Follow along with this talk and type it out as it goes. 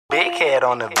Big head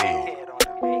on the beat.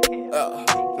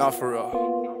 Not for real.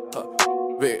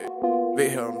 Big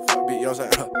head on the fuck beat, you know what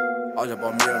I'm saying? I just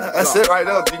bought me on that. That's it right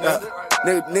there,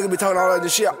 Nigga be talking all that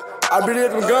this shit. I be there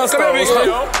at them gun stores. For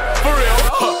real.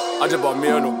 I just bought me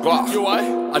a new Glock. You what?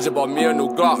 I just bought me a new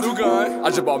Glock. New gun. I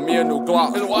just bought me a new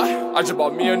Glock. You what? I just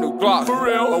bought me a new Glock. For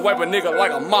real. Or wipe a nigga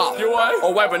like a mop. You what?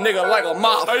 Or wipe a nigga like a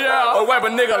mop. Oh yeah. Or wipe a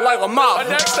nigga like a mop.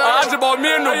 I just bought me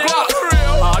a new Glock. For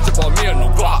real. I just bought me a new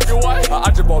Glock. You what?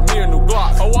 I just bought me a new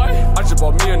Glock. Oh what? I just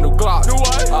bought me a new Glock. You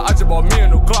what? I just bought me a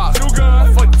new Glock. New gun.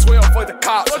 I fuck the 12, fuck the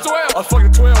cops. What 12? I fuck the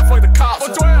 12, fuck the cops.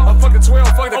 What 12? I fuck the 12,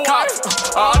 fuck the cops.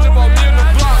 I just bought me a new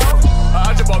Glock.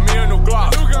 I just bought me a new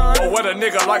Glock. Or wet a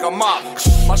nigga like a mop.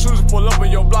 My shoes pull up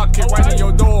in your block, kick right in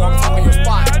your door. I'm talking your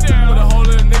spot. Put a hole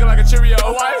in a nigga like a Cheerio.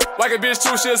 Like a bitch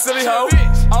too, she a silly hoe.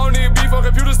 I don't need beef on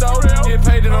computer store. Get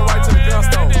paid and I'm right to the gun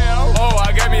store. Oh,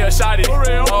 I gave me a shotty.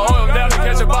 Oh, I'm down to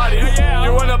catch a body.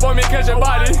 You run up on me, catch a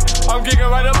body. I'm geeking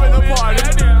right up in the party.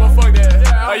 But fuck that.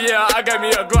 Oh yeah, I got me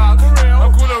a Glock.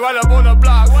 I'm coolin' right up on the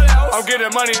block. I'm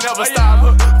getting money, never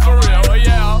stop. For real, oh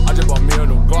yeah. I just bought me a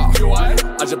new Glock.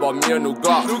 I just bought me a new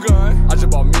Glock. New gun. I just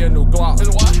bought me a new Glock.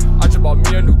 I just bought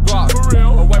me a new Glock. For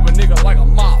real. Or wipe a nigga like a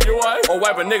mop. You what? Or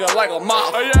wipe a nigga like a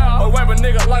mop. Oh yeah. Or wipe a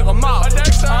nigga like a mop.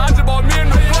 Next time. I just bought me a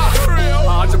new Glock. For real.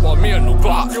 I just bought me a new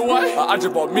Glock. You what? I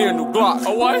just bought me a new Glock.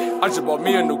 Oh what? I just bought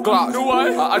me a new Glock. You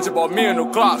what? I just bought me a new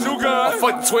Glock. New gun. I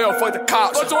fuck the 12, fuck the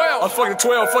cops. What 12? I fuck the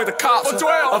 12, fuck the cops. What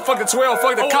 12? I fuck the 12,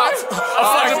 fuck the cops.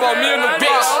 I just bought me a new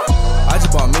bitch. I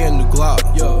just bought me a new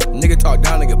Glock. Yo, nigga talk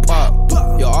down, nigga pop.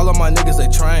 Yo, all of my niggas, they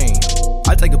train.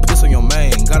 I take a piss on your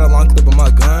main. Got a long clip of my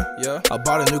gun. Yeah. I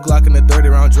bought a new Glock in a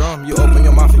 30-round drum. You open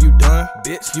your mouth and you done.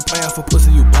 Bitch, you playing for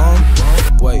pussy, you bum.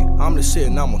 Wait, I'm the shit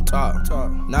and I'm on top.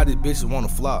 Now these bitches wanna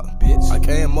flop. Bitch, I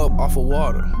came up off of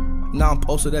water. Now I'm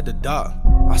posted at the dock.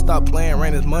 I stopped playing,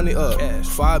 ran this money up. Cash.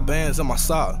 5 bands on my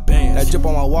sock. That drip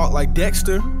on my walk like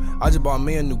Dexter. I just bought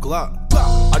me a new Glock.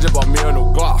 I just bought me a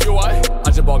new Glock. You what?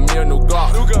 I just bought me a new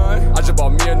Glock. New gun. I just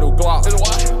bought me a new Glock. You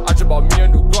what? I just bought me a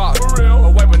new Glock. For real.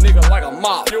 Or wipe a nigga like a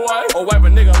mop. You what? Or wipe a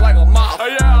nigga like a mop.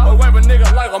 Oh yeah. Or wipe a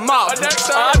nigga like a mop. Next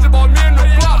time. I just bought me a new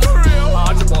Glock. For real.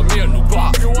 I just bought me a new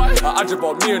Glock. You what? I just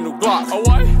bought me a new Glock. Oh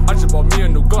what? I just bought me a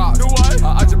new Glock. You what?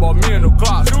 I just bought me a new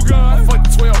Glock. New gun. I fuck the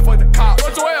 12, fuck the cops.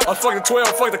 What 12? I fuck the 12,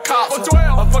 fuck the cops. What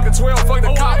 12? I fuck the 12, fuck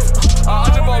the cops. I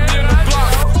just bought me a new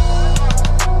Glock.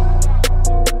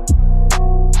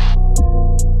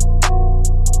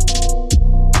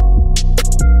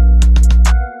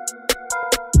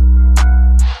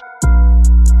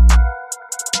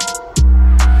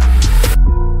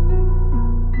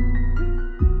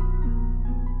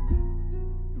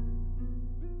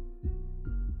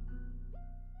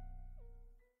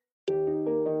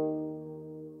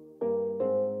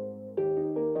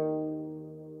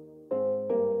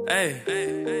 Hey,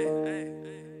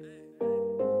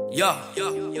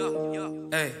 yo,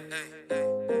 hey.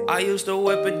 I used to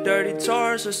whip a dirty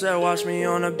Taurus and said, watch me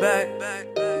on the back.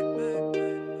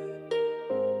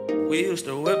 We used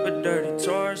to whip a dirty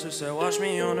Taurus and said, watch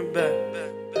me on the back.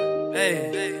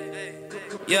 Hey,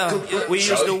 yeah, we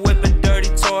used to whip a dirty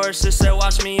Taurus and said,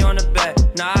 watch me on the back.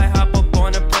 Now I hop up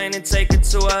on a plane and take it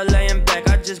to LA and back.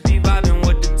 I just be vibing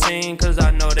with the team, cause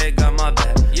I know they got my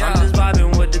back. I'm just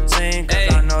vibing with the team,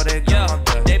 cause I know they got my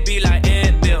back. They be like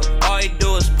Ed Bill, all he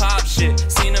do is pop shit.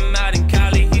 Seen him out in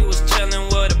Cali, he was chillin'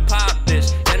 with a pop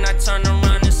bitch. Then I turned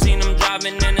around and seen him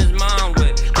driving in his mom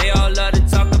whip. They all love to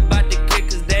talk about the kid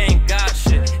cause they ain't got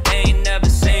shit. They ain't never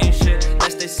seen shit,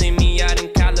 unless they see me out in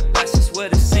Calabasas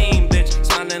with a scene bitch.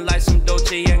 Smelling like some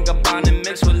Dolce & Gabbana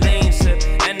mixed with lean shit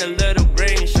and a little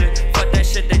green shit. Fuck that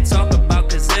shit they talk about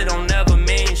cause it don't never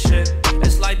mean shit.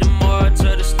 It's like the moral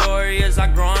to the story as I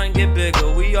grow and get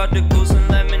bigger. We are the goose and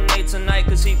lemonade tonight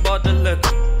cause he bought the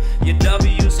liquor. Your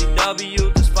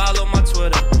WCW, just follow my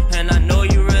Twitter. And I know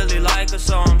you really like her,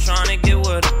 so I'm trying to get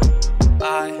with her.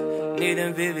 I need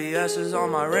them VVS's on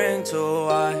my ring too.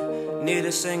 I need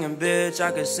a singing bitch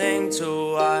I can sing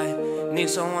to. I need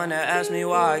someone to ask me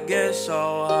why I get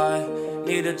so high.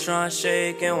 Need a trunk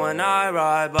shaking when I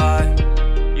ride by.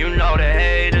 You know the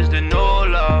hate is the new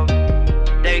love.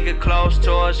 They get close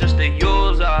to us just to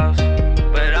use us.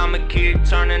 But I'ma keep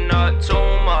turning up too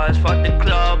much. Fuck the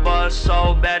club bus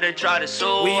so bad they try to sue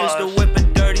us. We used to whip a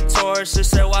dirty Taurus and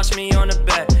said watch me on the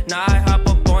back. Now I hop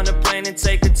up on the plane and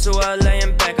take it to LA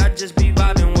and back. I just be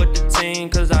vibing with the team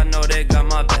cause I know they got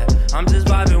my back. I'm just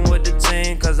vibing with the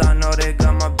team cause I know they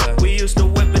got my back. We used to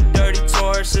whip a dirty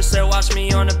Taurus and said watch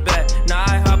me on the back. Now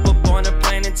I hop up on the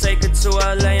plane and take it to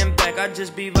LA and back. I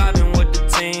just be vibing with the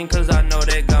team cause I know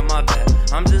they got my back.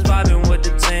 I'm just vibing with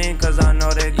the team cause I know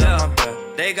they got my back.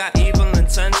 They got evil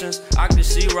intentions, I can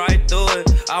see right through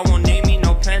it. I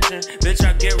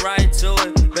get right to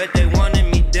it. Bet they wanted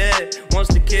me dead once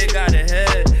the kid got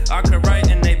ahead. I could write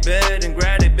in they bed and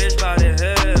grab that bitch by the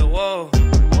head. Whoa,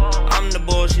 I'm the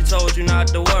boy she told you not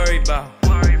to worry about.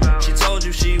 She told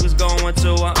you she was going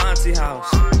to her auntie house.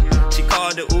 She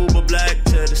called the Uber Black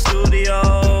to the studio.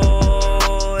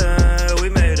 Yeah, we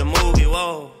made a movie,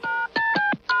 whoa.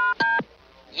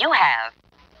 You have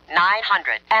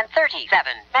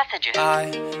 937 messages.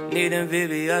 I need them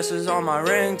VVS's on my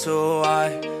ring too.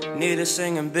 I need a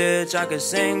singing bitch I can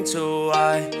sing to.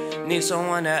 I need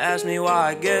someone that asks me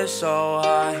why I get so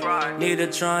high. Need a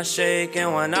trunk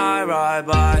shaking when I ride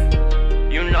by.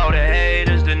 You know the hate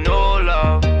is the new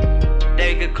love.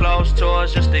 They get close to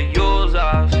us just to use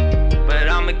us. But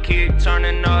I'ma keep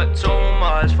turning up too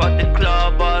much. Fuck the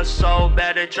club bus so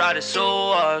bad they try to sue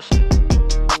us.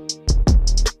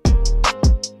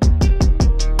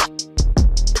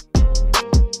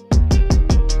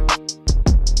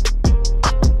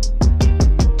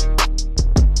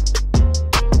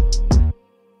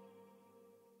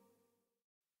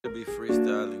 Be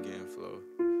freestyling game flow.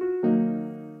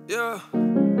 Yeah.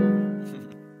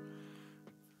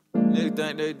 Niggas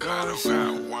think they doing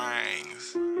something.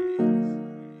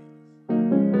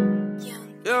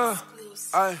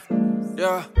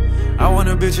 Yeah. I want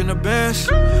a bitch in the Benz.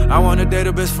 I want to date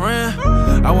a best friend.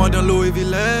 I want the Louis V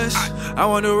lens. I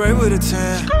want to rave with a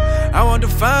 10. I want to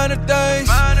find the things.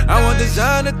 I want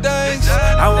designer things.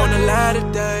 I want a lot of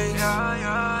things.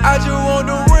 I just want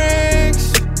the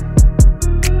rings.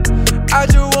 I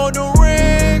just want the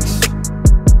rings.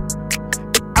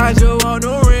 I just want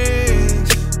the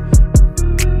rings.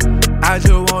 I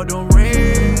just want the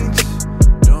rings.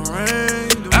 The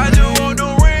rings. I just want the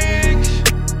rings.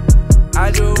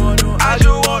 I just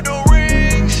want the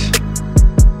rings.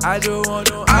 I just want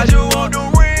the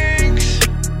rings.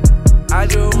 I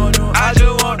just want the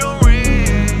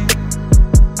rings.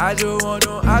 I just want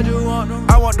the rings.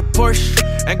 I want the Porsche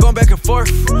and going back and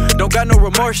forth. Don't got no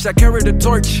remorse, I carry the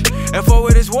torch. And for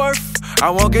what it's worth, I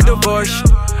won't get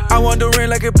divorced. I want the ring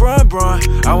like a Bron.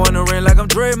 I want the ring like I'm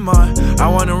Draymond. I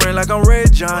want the ring like I'm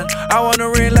Red John. I want the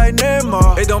ring like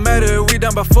Neymar. It don't matter if we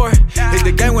done by 4. Hit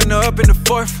the game winner up in the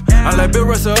 4th. I'm like Bill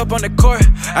Russell up on the court.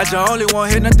 I just only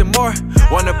want hit, nothing more.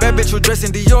 Want a bad bitch who dress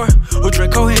in Dior, who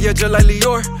drink Cohen, yeah, just like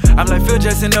Lior. I'm like Phil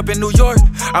Jackson up in New York.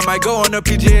 I might go on a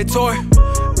PGA tour.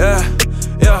 Yeah.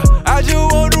 I just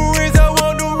want the rings, I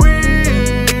want the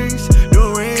rings. The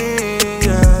rings,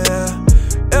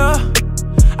 yeah.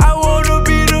 I wanna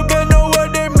be the best, know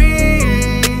what that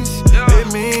means. It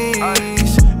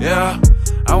means, yeah.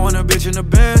 I want a bitch in the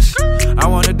Benz. I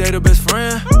wanna date a best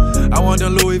friend. I want the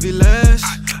Louis V lens.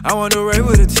 I want to rave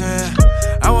with a 10.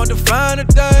 I want to find the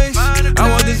things. I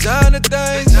want designer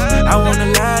things. I want a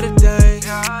lot of things.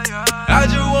 I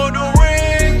just want the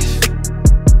rings.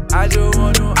 I just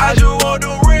want the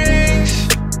rings.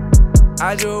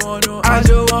 I just want the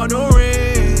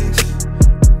rings.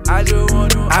 I just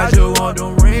want the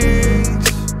rings.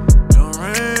 The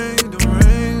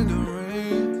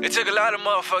ring. It took a lot of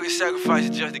motherfucking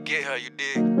sacrifices just to get her, you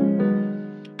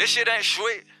dig? This shit ain't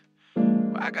sweet.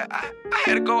 I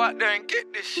had to go out there and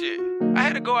get this shit. I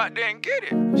had to go out there and get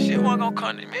it. Shit wasn't gonna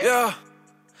come to me. Yeah.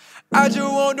 I just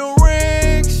want the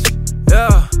rings.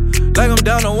 Yeah. Like I'm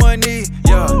down on one knee.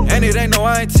 Yeah. And it ain't no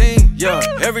I ain't team. Yeah.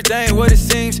 Everything what it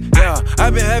seems. Yeah.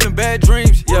 I've been having bad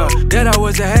dreams. Yeah. That I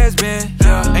was a has-been.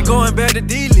 Yeah. And going back to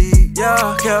D-League.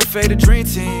 Yeah. Cafe the dream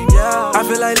team. Yeah. I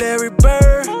feel like Larry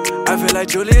Bird. I feel like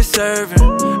Julius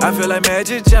Erving. I feel like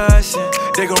Magic Johnson.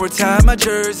 They gon' retire my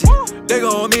jersey. They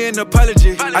gon' owe me an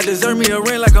apology. I deserve me a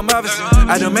ring like I'm Iverson.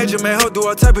 I done made your man hoe do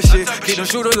all type of shit. Keep them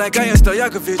shooter like I am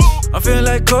Stojakovic. I'm feeling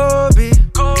like Kobe.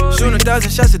 Shooting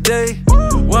 1,000 shots a day.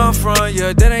 Where I'm from,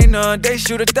 yeah, that ain't none. They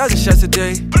shoot 1,000 shots a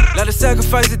day. Lot of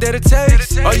sacrifices that it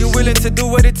takes. Are you willing to do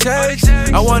what it takes?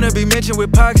 I wanna be mentioned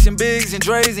with Pox and Biggs and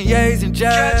Dre's and Ye's and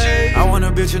J's. I want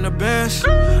a bitch in the Benz.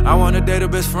 I wanna date a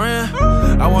best friend.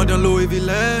 I want the Louis V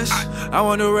lens. I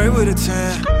want to rave with a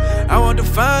 10. I want to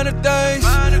find the things.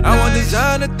 I want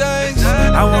designer things.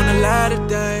 I want a lot of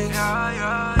things.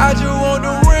 I just want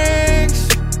the rings.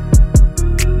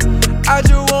 I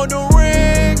just want the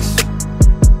rings.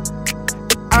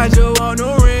 I just want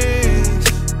the rings.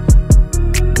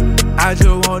 I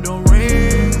just want the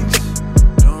rings.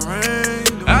 The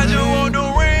rings. I just want the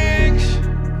rings.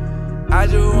 I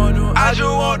just want the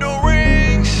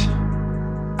rings.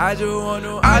 I just want the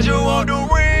rings. I just want the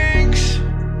rings.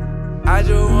 I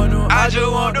just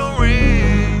want the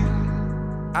ring.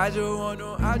 I just want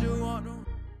the.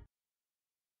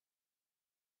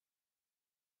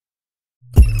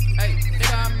 Hey,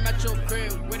 nigga, I'm at your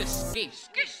crib with a ski.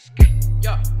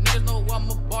 Yeah, niggas know I'm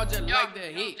a ball just like the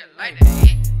heat.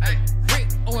 Hey, Rick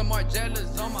Owen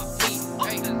Margella's on my feet.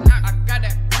 Hey, I got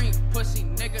that green pussy,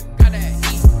 nigga, got that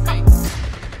heat.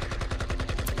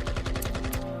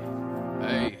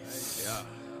 Hey, yeah,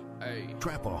 hey.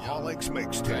 Trapaholics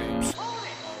mixtapes. Oh,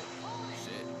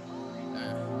 shit.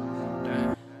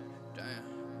 Damn,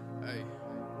 hey.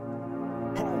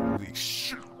 Holy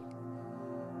shit.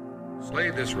 Play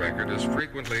this record as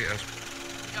frequently as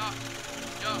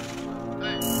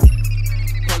Hey.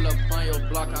 Pull up on your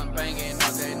block, I'm banging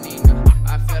out that Nina.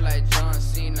 I feel like John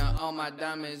Cena, all my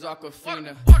diamonds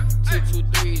Aquafina.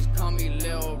 223s, call me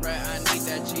Lil Rat, I need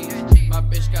that cheese. My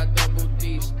bitch got double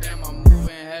D's, damn, I'm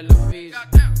moving hella fees.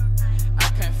 I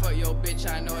can't fuck your bitch,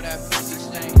 I know that pussy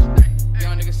stain.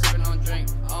 Young nigga sipping on drink,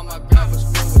 all my grabbers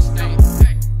full with stain.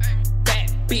 Bad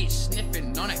bitch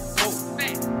sniffing on that coke.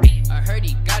 I heard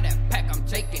he got that pack, I'm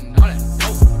taking all that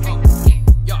dope.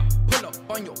 Y'all pull up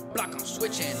on your block, I'm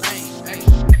switching lanes. Hey,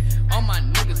 all my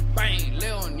niggas bang,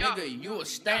 lil nigga, you a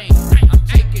stain. I'm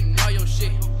taking all your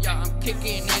shit, yeah, I'm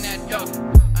kicking in that dope.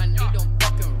 I need them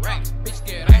fucking racks, bitch,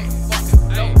 get on the fucking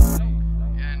dope.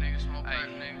 Yeah, niggas smoke crack,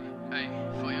 nigga. Hey,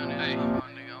 for your niggas, all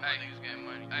my niggas getting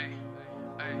money.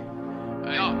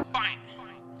 Hey, y'all bang.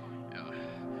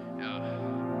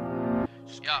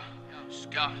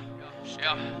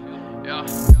 Yeah.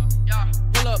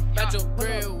 Pull up at your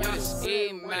crib with a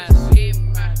ski mask.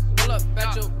 Pull up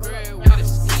at your crib with a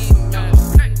ski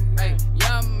mask. Hey,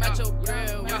 yeah, I'm at your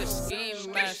crib with a ski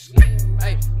mask.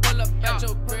 Hey, pull up at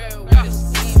your crib with a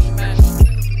ski mask.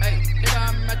 Hey, nigga,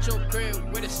 I'm at your crib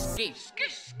with a ski.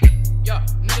 Yeah,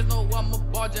 niggas know I'm a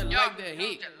ball just like the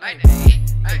heat. Hey,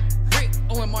 Rick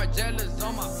Owen Margella's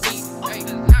on my feet. Hey,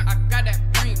 I got that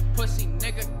green pussy,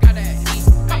 nigga, got that heat.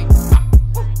 Hey,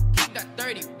 keep that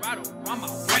 30 bottle on my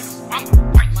waist.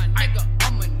 My nigga,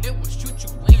 I'm a nigga, shoot you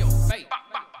in your face.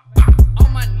 All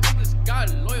my niggas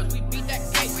got lawyers, we beat that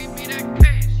case.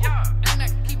 Yeah. And I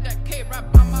keep that K right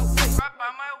by my waist.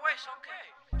 Okay.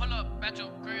 Pull up at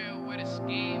your crib with a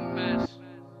ski mask.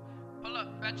 Pull up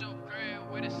at your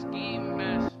crib with a ski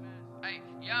mask. Hey,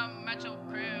 yeah, I'm at your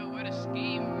crib with a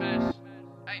ski mask.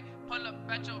 Hey, pull up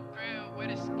at your crib with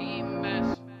a ski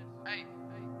mask. Hey,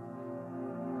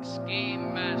 ski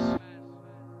mask.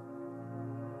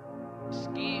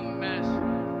 Ski mask.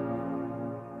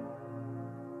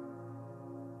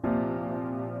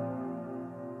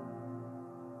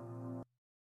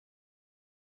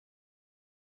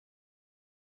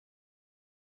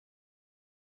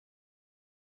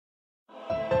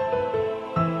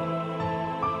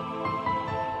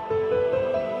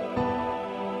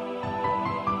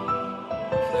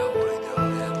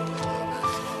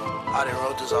 I done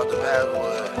wrote this off the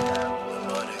backwood.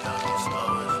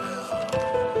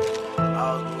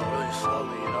 I was moving really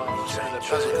slowly, you know what I'm saying? The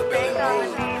pencil could barely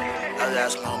move. I was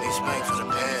asking homie Spank for the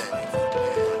pen. I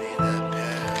need that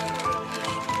pen.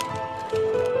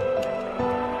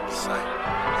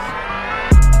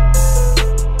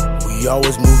 We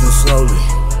always moving slowly.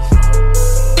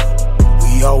 We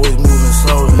always moving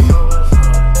slowly.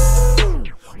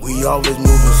 We always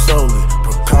moving slowly.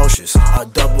 Precautious. I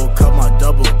double cup my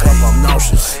double cup, I'm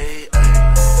nauseous.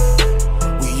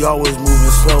 We always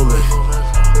moving slowly.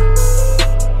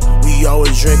 We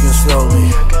always drinking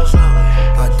slowly.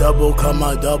 I double cup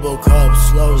my double cup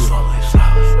slowly.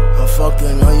 I'm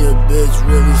fucking on your bitch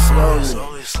really slowly.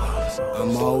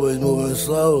 I'm always moving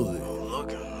slowly.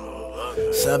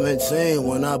 17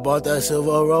 when I bought that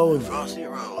silver roller.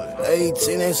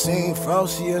 18 they seen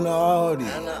Frosty in the Audi.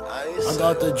 I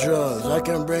got the drugs, I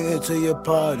can bring it to your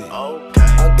party.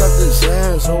 I got the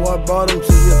Zan, so I brought them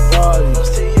to your party.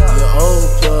 Your old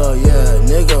plug, yeah,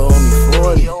 nigga owe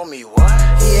me 40.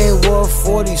 He ain't worth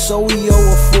 40, so we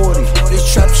owe a 40. This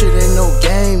trap shit ain't no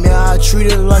game, yeah, I treat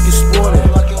it like it's sporting.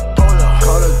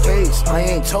 Caught a case, I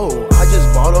ain't told, I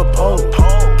just bought a pole.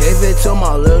 Gave it to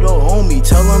my little homie,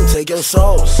 tell him take your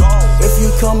soul. If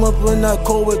you come up in that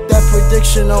cold with that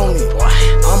prediction on me,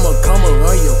 I'ma come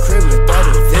around your crib with that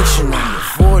eviction on me,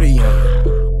 40 on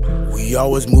me. We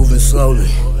always moving slowly.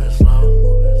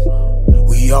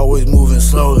 We always moving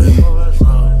slowly.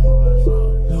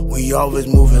 We always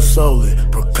moving slowly.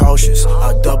 Precautious,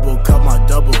 I double cup my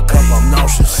double cup, I'm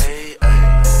nauseous.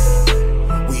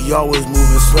 We always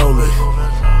moving slowly.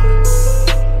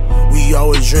 We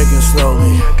always drinking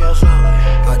slowly.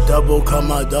 I double cup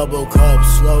my double cup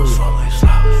slowly.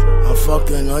 I'm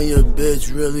fucking on your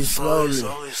bitch really slowly.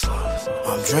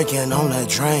 I'm drinking on that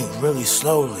drink really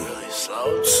slowly.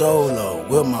 Solo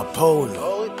with my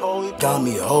polo. Got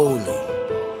me holy.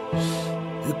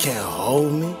 You can't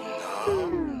hold me.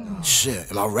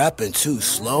 Shit, am I rapping too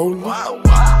slowly?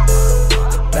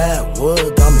 The bad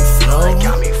wood got me flowing.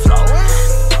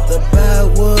 The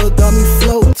bad wood got me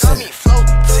floating.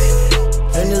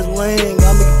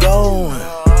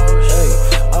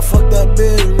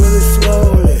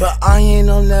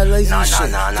 that lazy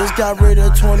shit. Just got rid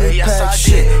of 20-pack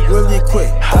shit really quick.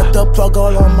 Got the plug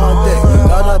all on my dick.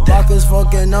 Got a pockets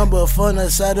fucking number for the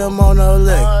set him on a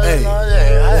lick. Hey,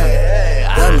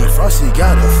 that mean Frosty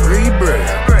got a free brick.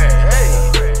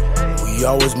 We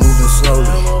always moving slowly.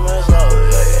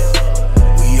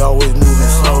 We always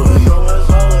moving slowly.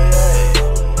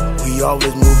 We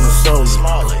always moving slowly.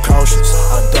 Cautious.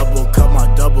 I double cup,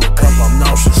 I'm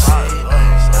nauseous.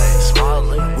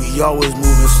 We always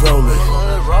moving slowly.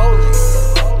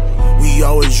 We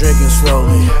always drinking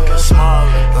slowly.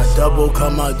 I double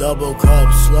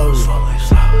cup slowly.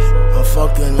 I'm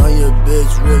fucking on your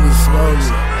bitch really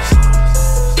slowly.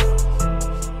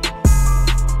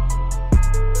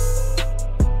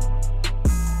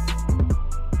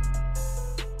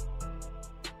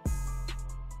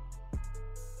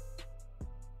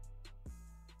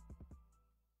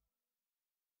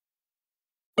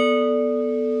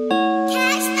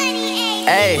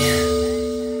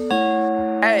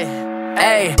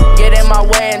 Hey, get in my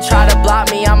way and try to block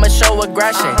me, I'ma show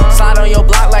aggression. Slide on your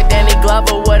block like Danny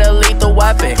Glover with a lethal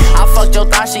weapon. I fucked your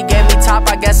thought, she gave me top,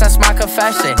 I guess that's my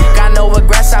confession. Got no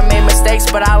regrets, I made mistakes,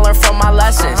 but I learned from my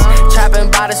lessons.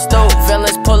 Trapping by the stoop,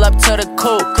 villains pull up to the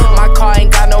coupe. My car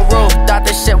ain't got no roof, thought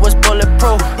this shit was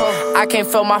bulletproof. I can't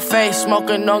feel my face,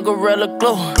 smoking on Gorilla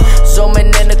Glue.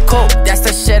 Zooming in the coupe, that's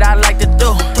the shit I like to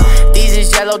do. These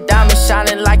is yellow diamonds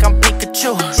shining like I'm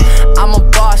Pikachu. I'm a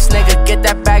boss, nigga, get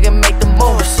that bag and make the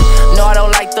moves. No, I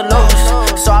don't like to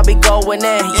lose, so I be going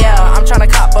in, yeah. I'm tryna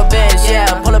cop a Benz,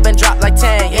 yeah. Pull up and drop like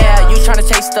 10, yeah. You tryna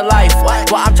taste the life,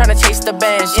 well, I'm tryna chase the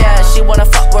Benz, yeah. She wanna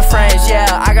fuck with friends,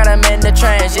 yeah. I got them in the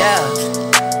trends, yeah.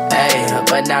 Hey,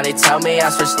 but now they tell me I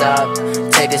switched up.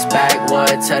 Take this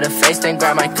backwood to the face, then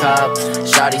grab my cup.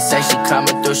 Shawty say she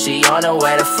coming through, she on her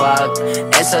way to fuck.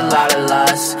 It's a lot of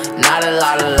lust, not a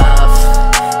lot of love.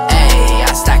 Hey,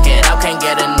 I stack it up, can't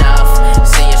get enough.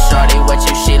 See a shorty with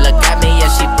you, she look at me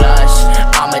and she blush.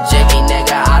 I'm a jiggy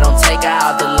nigga, I don't take her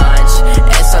out to lunch.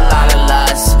 It's a lot of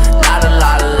lust, not a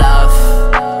lot of love.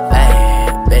 Hey,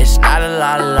 bitch, not a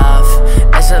lot of love.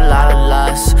 It's a lot of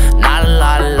lust, not a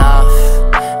lot of love.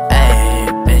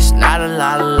 Not a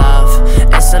lot of love,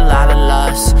 it's a lot of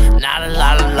lust, not a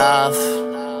lot of love.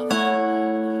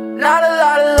 Not a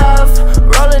lot of love,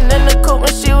 rolling in the coupe when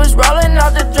she was rolling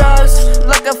out the drugs.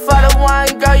 Looking for the one,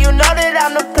 girl, you know that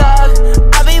I'm the plug.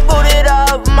 I be booted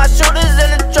up, my shooters in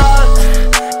the truck.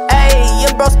 Ayy,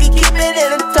 your broski keep it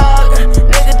in the tug.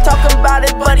 Nigga talking about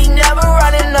it, but he never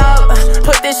running up.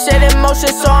 Put this shit in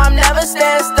motion, so I'm never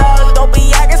staying stuck. Don't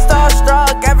be acting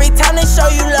starstruck every time they show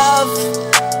you love.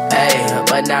 Hey,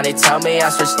 but now they tell me I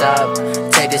switched up.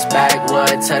 Take this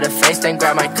backwood to the face, then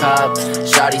grab my cup.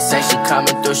 Shawty say she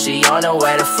coming through, she on her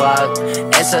way to fuck.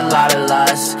 It's a lot of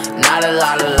lust, not a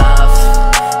lot of love.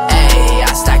 Hey,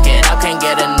 I stack it up, can't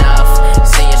get enough.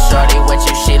 See a shorty with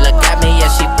you, she look at me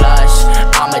and she blush.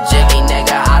 I'm a jiggy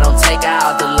nigga, I don't take her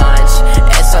out to lunch.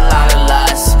 It's a lot of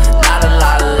lust, not a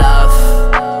lot of love.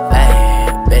 Hey,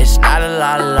 bitch, not a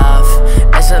lot of love.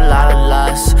 It's a lot of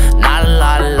lust, not a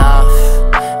lot of love.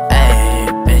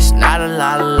 Not a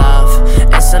lot of love,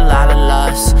 it's a lot of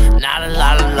lust, not a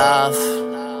lot of love.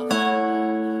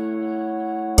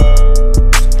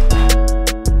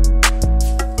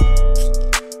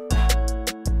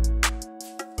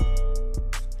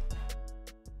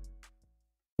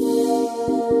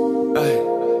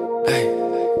 Hey,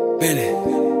 Benny,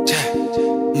 chop,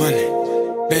 money,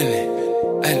 Benny,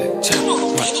 hey, chop,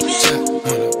 money, chop,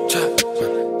 money, chop,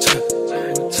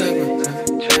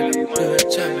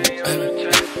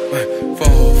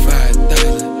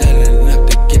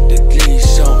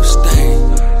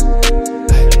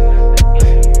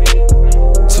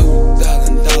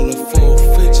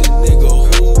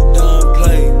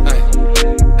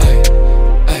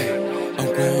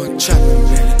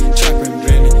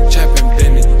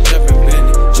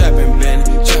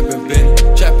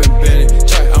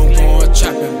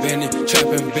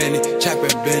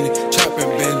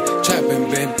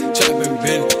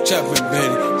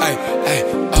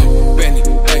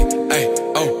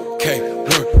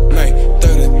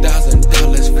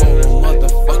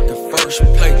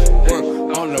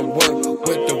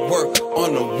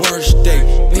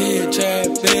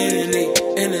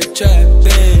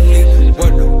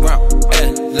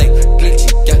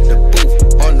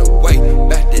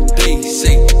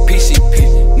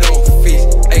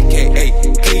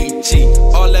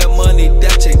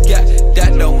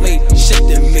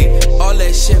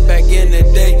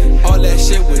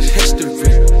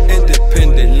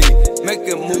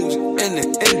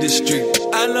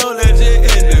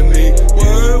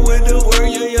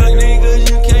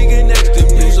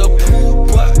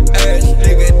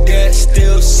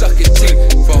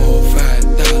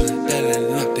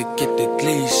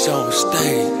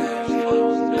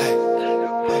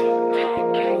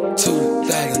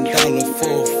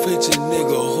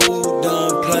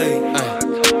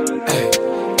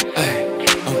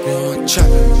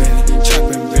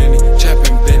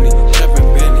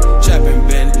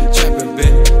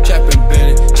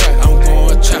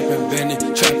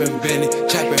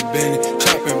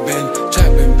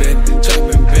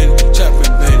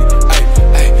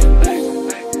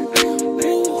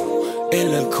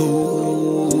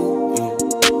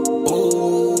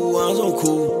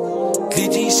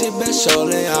 DG sit back,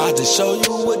 shorty, I'll just show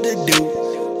you what to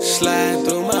do. Slide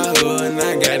through my hood and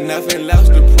I got nothing else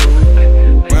to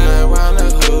prove. Ride around the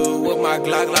hood with my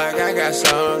Glock like I got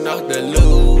something off the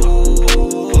loot.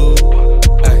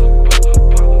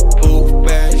 Booth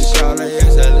back, shorty,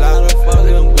 it's a lot of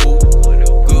fucking boo.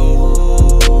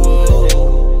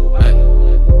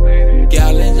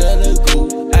 Gallons of the goop,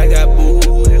 I got boo.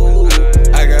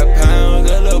 I got pounds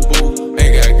of the boo,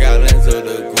 ain't got gallons of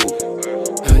the goop.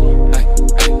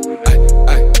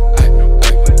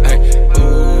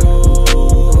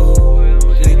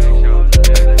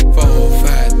 4 or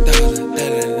 5,000,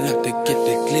 that ain't enough to get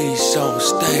the glees on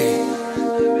stage.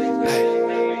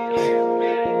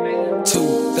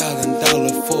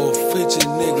 $2,000 for a feature,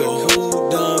 nigga, who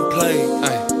done played?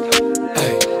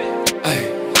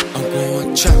 I'm going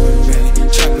trappin', Benny,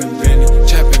 trappin', Benny,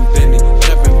 trappin', Benny,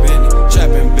 trappin', Benny,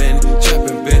 trappin', Benny,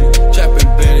 trappin', Benny, trappin',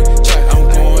 Benny, I'm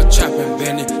going trappin',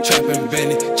 Benny, trappin',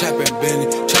 Benny, trappin', Benny,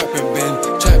 trappin', Benny,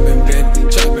 trappin', Benny,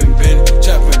 trappin', Benny,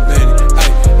 trappin', Benny,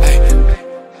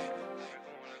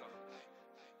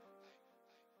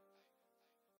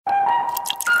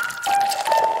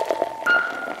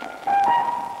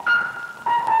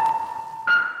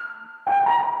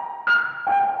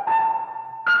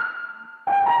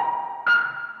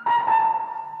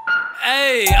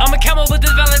 Ayy, I'ma come up with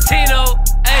this Valentino.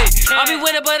 Ayy, I be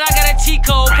winning, but I got a cheat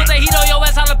code. Put the heat on your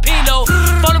ass jalapeno.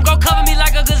 Phone them gon' cover me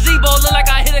like a gazebo. Look like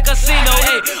I hit a casino.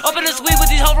 Ayy, up in the suite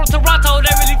with these hoes from Toronto. They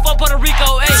really from Puerto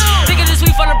Rico. Ayy, thinking this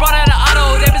sweet from the brought out of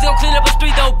auto. They bitch gon' clean up a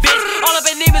street though, bitch. All up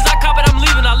in Neiman's, I cop it, I'm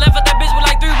leaving. I left with that bitch with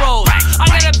like 3 rolls. I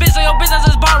got that bitch on your business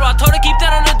is borrow. I told her keep that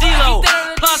on the D-Lo.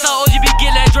 Plus, I OG be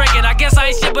getting that drinking. I guess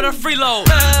I ain't shit but a freeload.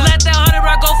 Let that 100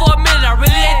 round go for a minute. I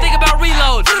really ain't think about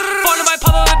reload. Phone might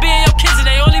pop up and be in your kitchen.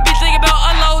 They only be thinking about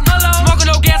unload.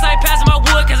 Smoking no gas, I ain't passing my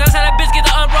wood, cause that's how that bitch get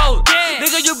to unroll.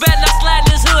 Nigga, you better not slide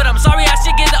in this hood. I'm sorry, I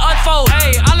shit get to unfold.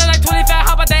 Hey, I look like 25,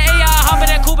 hop out that AI, hop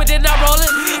in that coupe and then I'm rolling.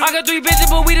 I got 3 bitches,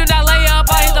 but we do not lay up.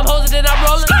 I hit them hoes and then I'm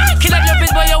rolling. Kill up your bitch,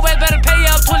 but your ass better pay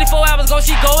up. 24 hours ago,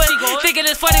 she going. Thinking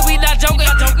it's funny, we not joking.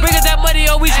 Bring us that money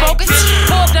or we smoking.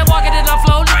 Pull up that walking and I'm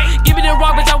floating. Give me the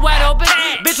rock, bitch, I'm wide open.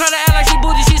 Bitch tryna act like she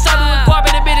bougie, she saw me with guap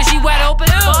in a minute, she wide open.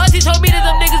 My auntie told me that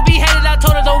them niggas be hated, I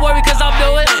told her don't worry, cause I'm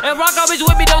doing. And rock always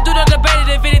with me, don't do no debating.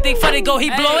 If anything funny go, he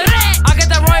blow it. I got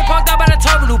that Roy parked out by the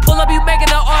terminal. Pull up, you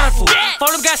making an article.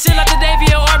 Phone them got shit like the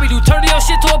Navy and Army do. Turn your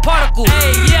shit to a particle.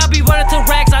 Hey, yeah, I be running to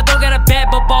racks. I don't got a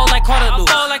bat, but ball like Carter do.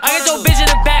 I got your bitch in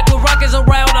the back with rockets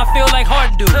around. I feel like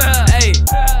Harden do. Hey.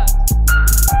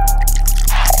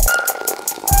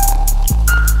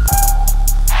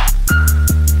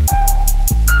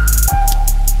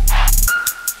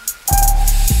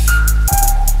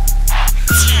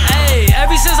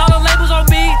 Ever since all the labels on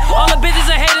me, all the bitches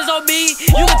and haters on me,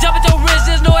 you can jump at your wrist,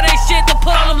 just know it ain't shit to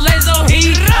put all them lasers on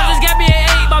heat. I just got me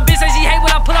an 8, my bitch say she hate when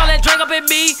I put all that drink up in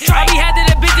me. I be had to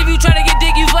that bitch if you tryna get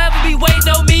dick, you forever be waiting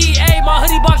on me. Ayy, my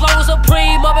hoodie box long with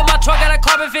Supreme, up in my truck got a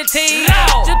carbon 15.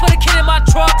 Just put a kid in my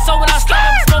truck, so when I stop,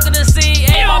 I'm smoking the scene.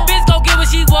 Ayy, my bitch gon' get what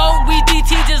she want, we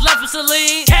DT just left from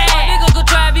Celine. My nigga could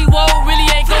try if he won't, really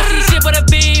ain't gon' see shit but a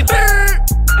beam.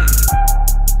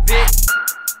 Bitch,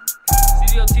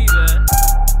 CDOT, man.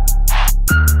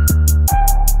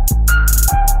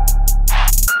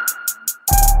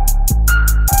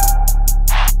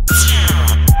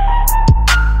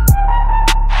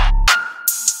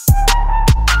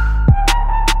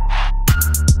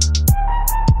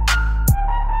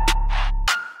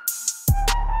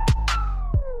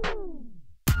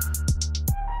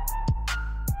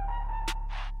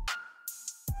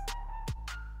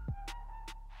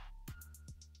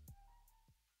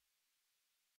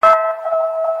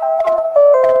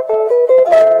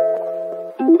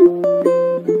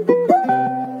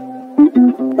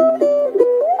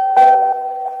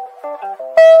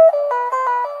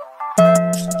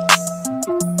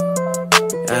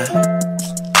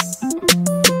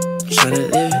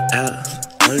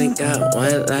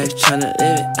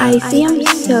 I see, I'm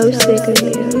so sick of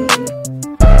you.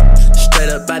 Straight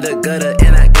up out the gutter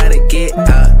and I gotta get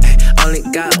out. Ay, only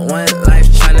got one life,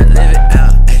 tryna live it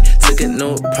out. Ay, took a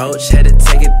new approach, had to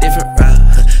take a different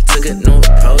route. Took a new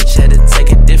approach, had to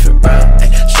take a different route. Ay,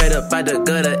 straight up out the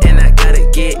gutter and I gotta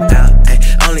get out. Ay,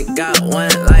 only got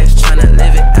one life, tryna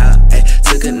live it out. Ay,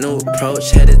 took a new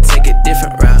approach, had to take a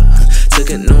different route. Took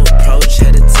a new approach,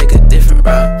 had to take a different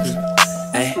route.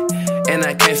 Ay, and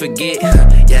I can't forget,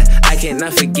 yeah, I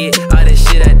cannot forget all that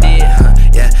shit I did,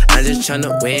 yeah. I'm just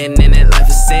tryna win and that life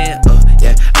is sin, oh,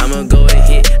 yeah. I'ma go and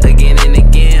hit again and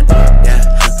again, oh, yeah,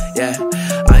 yeah.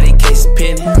 All these cases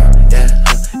pending, yeah,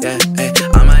 yeah, ay.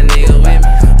 All my nigga with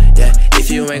me, yeah. If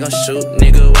you ain't gon' shoot,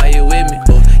 nigga, why you with me,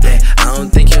 oh, yeah. I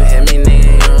don't think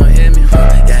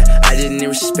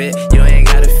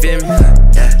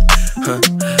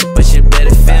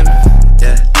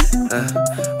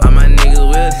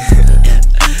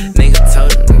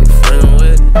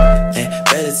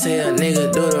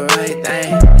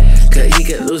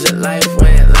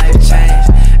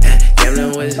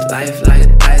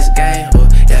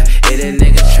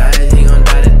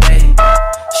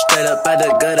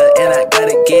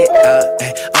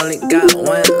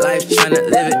life, tryna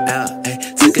live it out. Ay,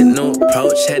 took a new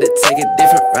approach, had to take a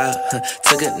different route.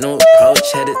 Took a new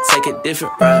approach, had to take a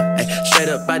different route. Ay, straight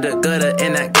up by the gutter,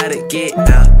 and I gotta get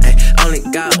out. Ay, only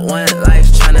got one life,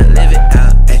 tryna live it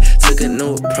out. Ay, took a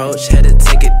new approach, had to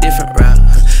take a different route.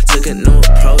 Took a new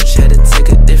approach, had to take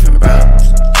a different route.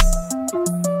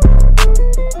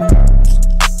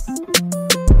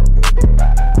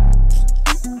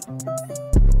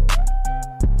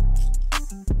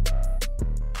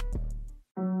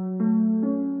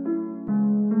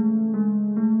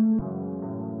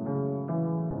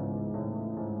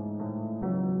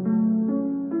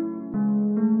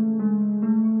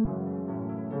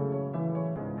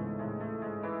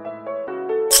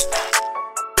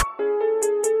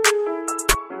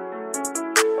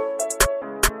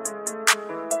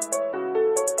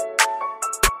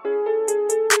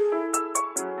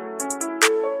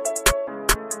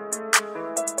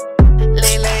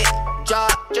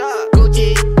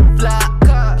 Gucci,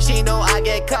 fly, she know I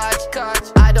get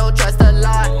caught. I don't trust a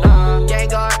lot.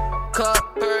 Gengar,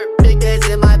 cup, big days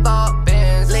in my ball.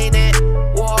 Lean it,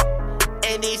 walk,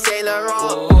 any Sailor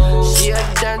Roll. She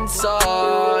a dancer,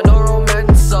 no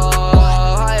romancer.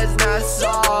 High as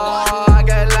Nassau, I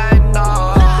get lined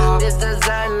up. This is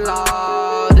Zen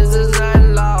love, this is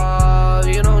Zen love.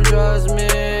 You don't trust me,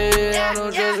 I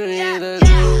don't trust me either.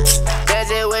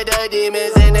 Dancing with the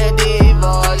demons and the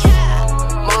divas.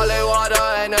 Molly water,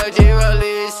 energy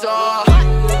release,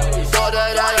 Told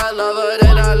her that I love her,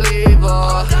 then I leave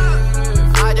her.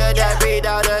 I just that breathe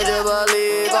out as a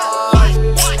believer.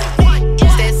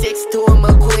 Stand 6'2" and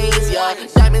McQueen's, yeah.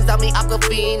 Diamonds on me,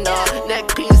 Aquafina.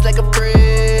 Neck piece like a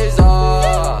freezer.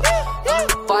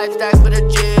 5 stacks for the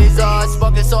Jesus.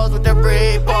 Smoking souls with the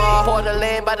reaper. Pour the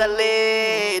lane by the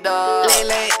leader.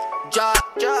 Lane, drop,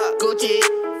 Gucci,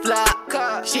 fly.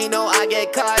 She know I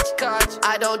get caught.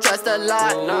 I don't trust a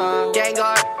lot.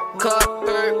 Gengar, cup,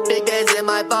 big days in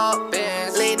my ball.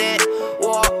 Lean it,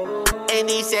 walk,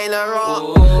 any Sailor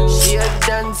Roll. She a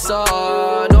dancer,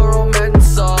 no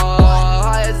romancer.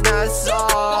 High as Nassau,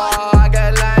 I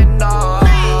get lined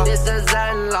up. This is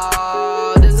Zen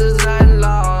love, this is Zen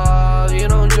love. You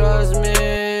don't trust me,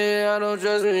 I don't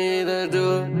trust me either,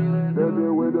 dude.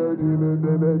 Dancing with the demons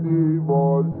and the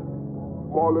divas.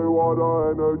 Molly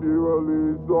water, energy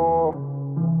release,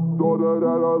 Told her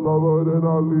that I love her, then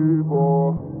I leave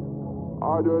her.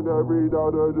 I just never breathe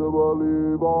out as a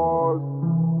believer.